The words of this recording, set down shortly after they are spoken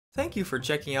Thank you for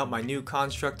checking out my new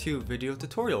Construct 2 video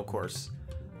tutorial course.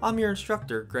 I'm your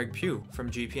instructor, Greg Pugh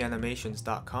from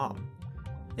gpanimations.com.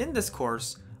 In this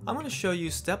course, I'm going to show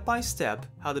you step by step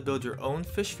how to build your own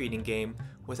fish feeding game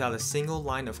without a single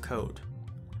line of code.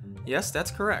 Yes,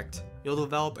 that's correct. You'll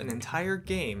develop an entire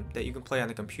game that you can play on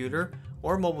a computer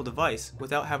or mobile device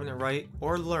without having to write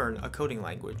or learn a coding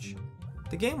language.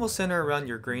 The game will center around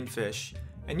your green fish,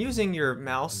 and using your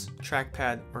mouse,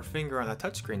 trackpad, or finger on a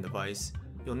touchscreen device,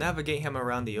 you'll navigate him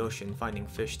around the ocean finding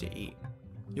fish to eat.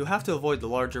 You'll have to avoid the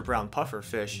larger brown puffer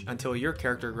fish until your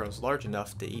character grows large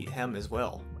enough to eat him as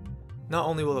well. Not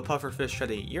only will the puffer fish try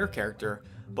to eat your character,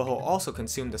 but he'll also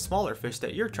consume the smaller fish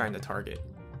that you're trying to target.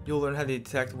 You'll learn how to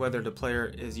detect whether the player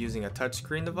is using a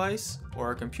touchscreen device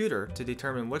or a computer to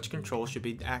determine which control should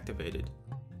be activated.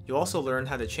 You'll also learn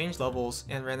how to change levels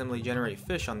and randomly generate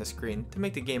fish on the screen to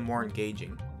make the game more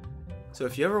engaging. So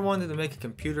if you ever wanted to make a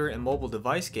computer and mobile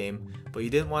device game, but you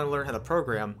didn't want to learn how to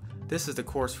program, this is the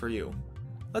course for you.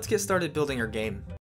 Let's get started building our game.